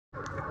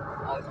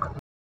Cream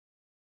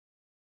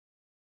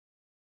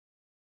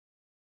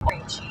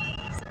cheese.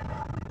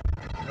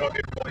 You don't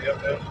get fully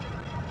up there?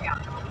 Yeah.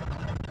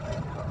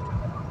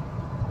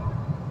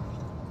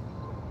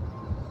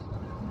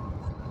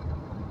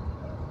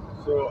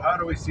 So how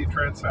do we see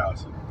Trent's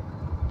house?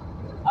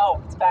 Oh,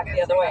 it's back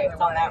the other way.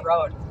 It's on that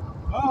road.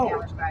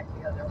 Oh,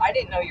 I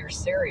didn't know you were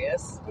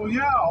serious. well,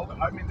 yeah.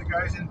 I mean, the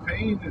guy's in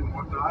pain and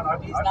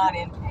whatnot. He's not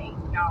in pain.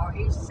 No,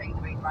 he seems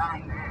to be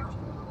fine now.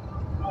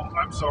 Oh,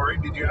 I'm sorry.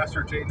 Did you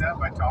ascertain that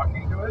by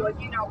talking to him?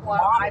 Well, you know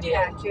what? Mom I've did.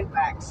 had 2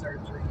 back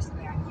surgeries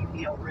now. You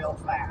heal real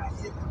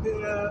fast.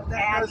 Yeah,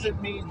 that doesn't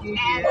mean he and-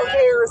 did.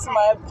 Okay, so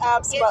my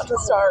app's about to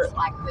It's start. holes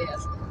like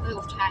this,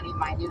 little tiny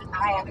minute.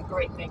 I had a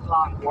great big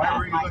long Why cut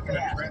were you like looking at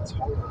that. Trent's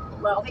hole?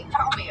 Well, he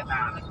told me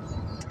about it.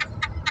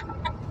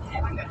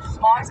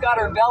 Mom's got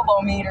her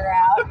Velvo meter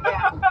out,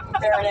 Yeah.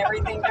 comparing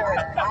everything to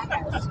her. I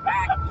got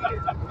smacked you.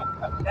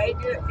 They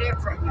do it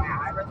different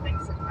now.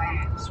 Everything's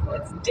advanced.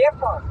 It's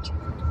different. I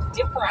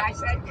Different.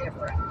 said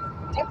different.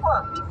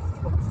 Different.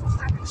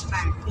 I can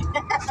smack you.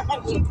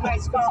 You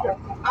guys go.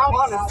 I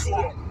want to see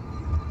it.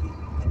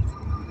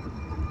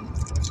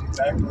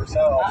 Back to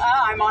herself.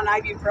 I'm on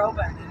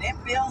ibuprofen, and it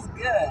feels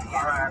good.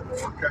 All right, well,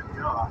 we're cutting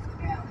you off.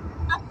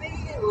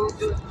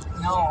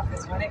 No,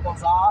 because when it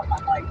goes off,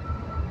 I'm like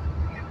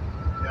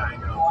Yeah, I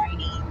know.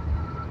 whiny.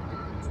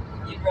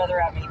 You'd rather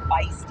have me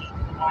feisty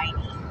than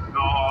whiny. No,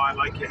 I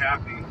like you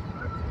happy.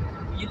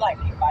 You like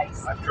me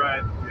feisty. I've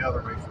tried the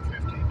other way for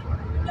 15,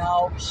 20 years.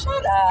 No,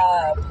 shut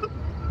up.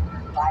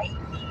 Bite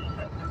me.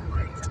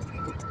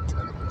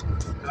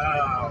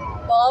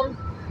 Oh, Mom,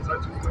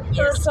 such a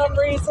good for some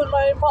reason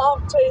my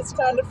pop tastes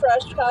kind of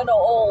fresh, kind of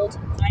old.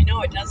 I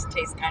know it does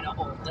taste kind of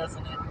old,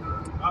 doesn't it?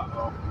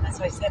 Uh-oh. That's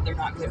why I said they're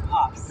not good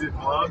pops. Did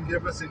Mom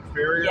give us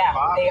inferior Yeah,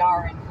 pop? they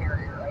are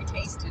inferior. I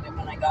tasted it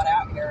when I got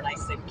out here, and I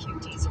said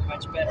QTs are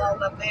much better. Well,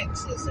 the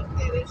mix isn't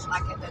good. It's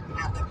like it doesn't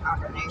have the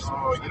combination.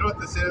 Oh, you know what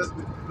this is?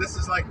 This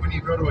is like when you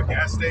go to a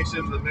gas station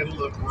in the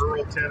middle of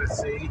rural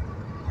Tennessee,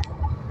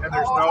 and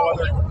there's no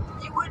other.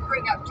 You would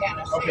bring up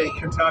Tennessee. Okay,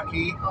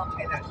 Kentucky,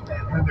 Okay, that's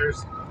better. and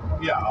there's.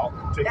 Yeah, I'll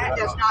take That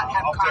it. does not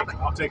have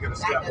I'll take it a That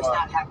step does up.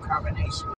 not have carbonation.